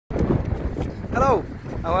Hello,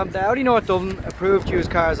 I'm the Audi NorthPhone approved used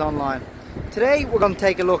cars online. Today we're going to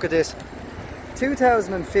take a look at this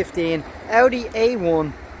 2015 Audi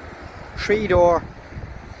A1 3-door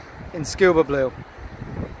in scuba blue.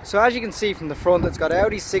 So as you can see from the front, it's got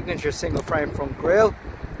Audi's signature single frame front grille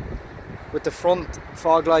with the front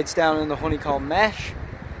fog lights down in the honeycomb mesh.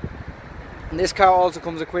 And this car also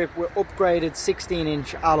comes equipped with upgraded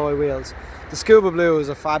 16-inch alloy wheels. The scuba blue is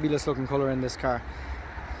a fabulous looking colour in this car.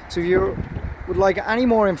 So if you would like any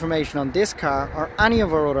more information on this car or any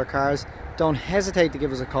of our other cars, don't hesitate to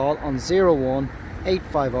give us a call on 01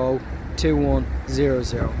 850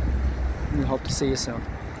 2100. We hope to see you soon.